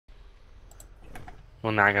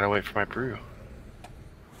Well, now I gotta wait for my brew.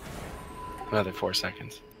 Another 4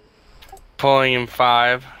 seconds. Pulling in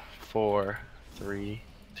 5, 4, 3,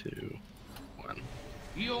 2, 1.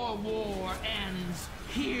 Your war ends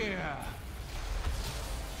here.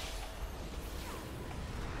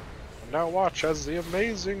 Now watch as the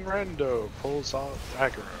amazing Rando pulls off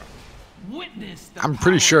aggro. Witness the I'm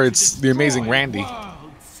pretty power sure to it's the amazing destroy Randy.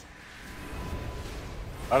 worlds.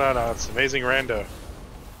 Oh no, it's amazing Rando.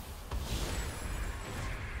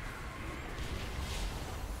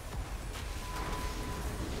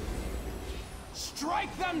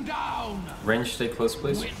 Strike them down. Range, stay close,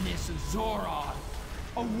 please. Witness Zoroth,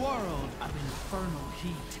 a world of infernal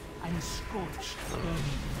heat and scorched bones.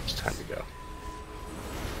 It's time to go.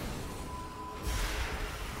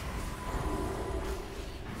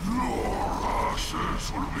 Your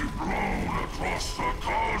ashes will be blown across the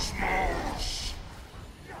cosmos.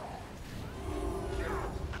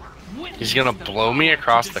 Witness He's gonna the blow me power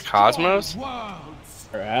across to the destroy cosmos? worlds.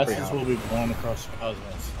 Our asses will be blown across the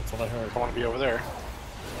cosmos. That's what I heard. I want to be over there.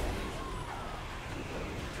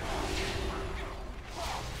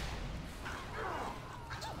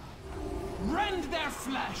 Rend their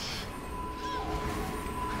flesh.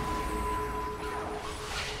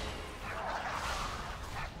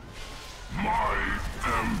 My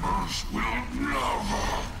embers will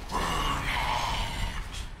never burn.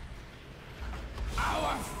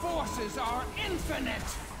 Our forces are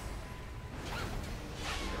infinite.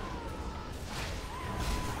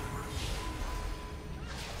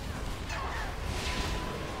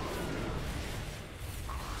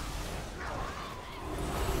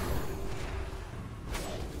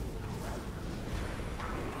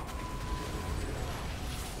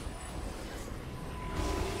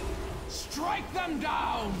 Strike them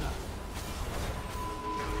down!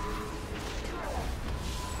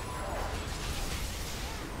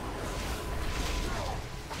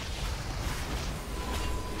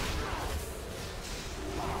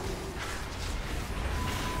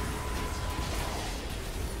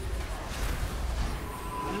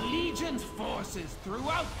 The Legion's forces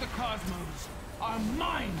throughout the cosmos are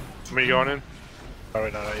mine. Are we going in? Oh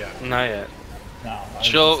wait, no, not yet. Not yet.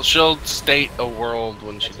 No, She'll state a world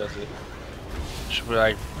when she does it. She'll be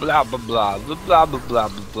like blah blah blah blah blah blah blah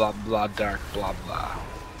blah blah dark blah blah.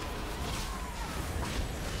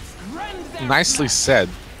 Rend their Nicely flesh. said.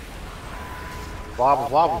 Blah blah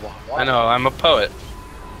blah blah blah. I know, I'm a poet.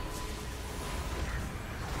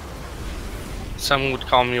 Some would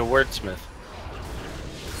call me a wordsmith.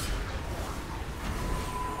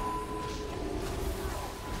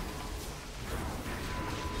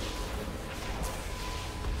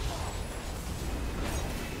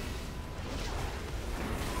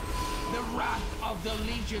 The wrath of the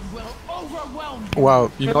Legion will overwhelm you.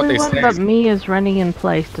 Well, you know what they Everyone say. but me is running in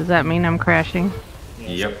place. Does that mean I'm crashing?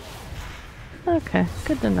 Yep. Okay,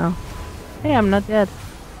 good to know. Hey, I'm not dead.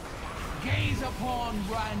 Gaze upon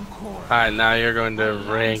Rancor. Alright, now you're going to A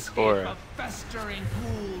landscape Rancor. of festering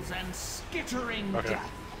pools and skittering Okay.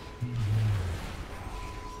 death.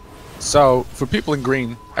 So, for people in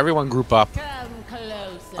green, everyone group up Come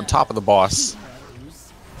closer. on top of the boss.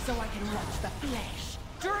 So I can watch the flesh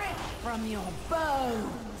drip from your bones.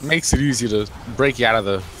 Makes it easy to break you out of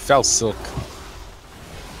the fell silk.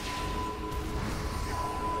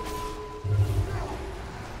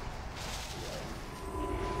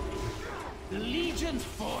 The Legion's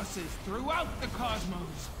forces throughout the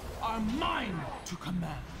cosmos are mine to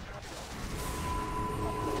command.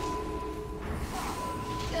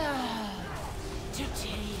 To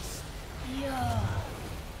taste your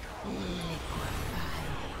liquefied.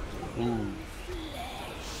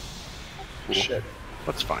 Shit.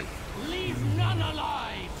 That's fine. Leave none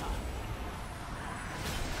alive.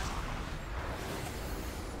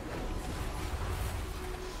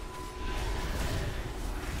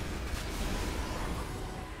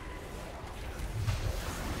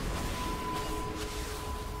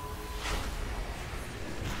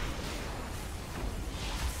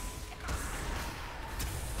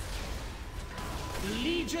 The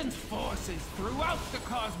Legion's forces throughout the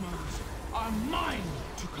cosmos are mine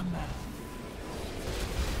to command.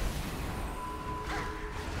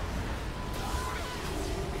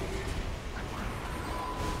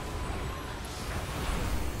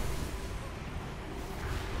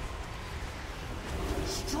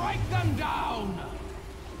 Strike them down!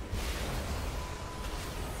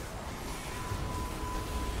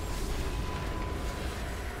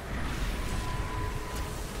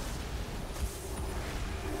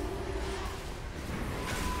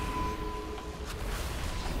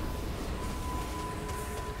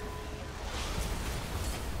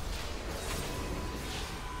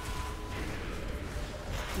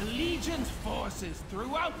 Legion's forces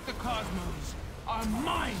throughout the cosmos are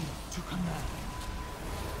mine to command.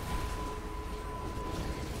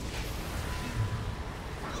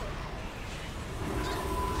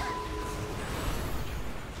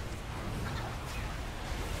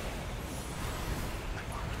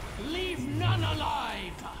 Leave none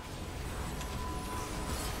alive!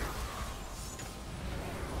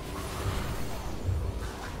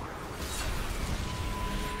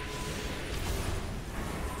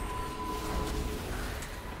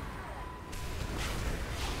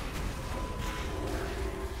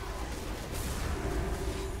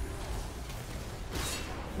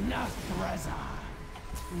 Nathreza,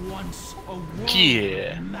 once a world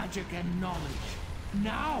Yeah. of magic and knowledge,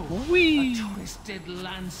 now Whee! a twisted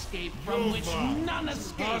landscape from which none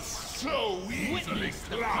escapes. So easily Witness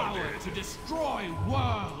the power clouded. to destroy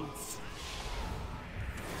worlds.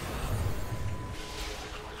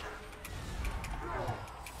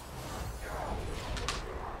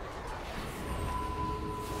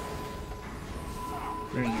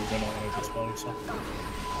 You're gonna want to dispel yourself.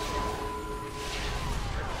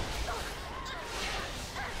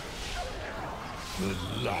 The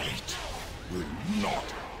light will not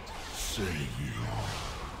save you.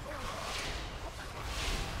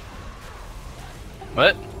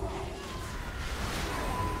 What?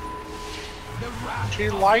 The wrath She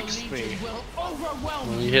of the likes Legion me. will overwhelm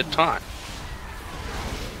When you. you hit taunt.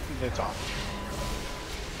 It's on.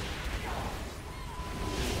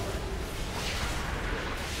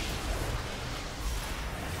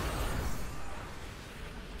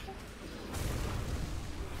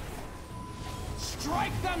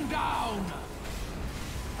 Strike them down!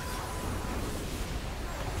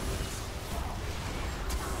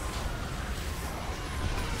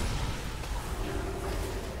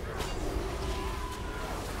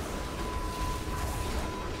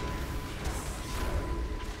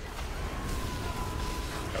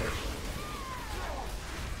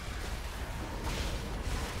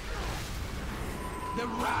 The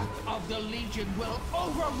wrath of the Legion will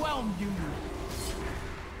overwhelm you!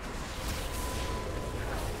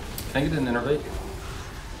 Can I get an innervate?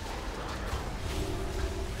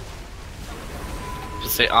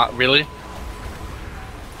 Just say, really?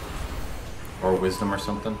 Or wisdom or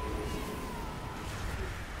something?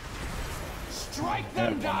 Strike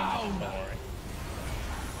them down! Don't worry.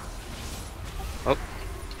 Oh.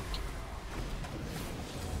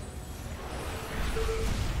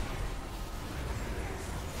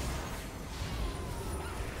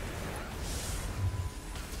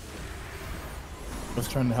 I was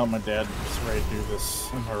trying to help my dad Ray do this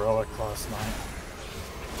in heroic last night.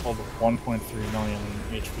 Pulled 1.3 million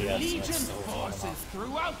HPS. and it's Legion's still not forces enough.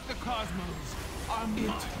 throughout the cosmos are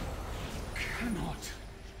mine. Cannot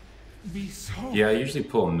be so. Yeah, I usually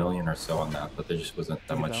pull 1 million or so on that, but there just wasn't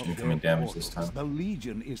that much incoming damage this time. The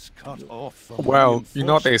Legion is cut off from Well, you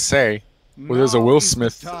know what they say. Where there's a Will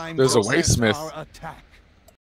Smith, there's a Way Smith. Attack.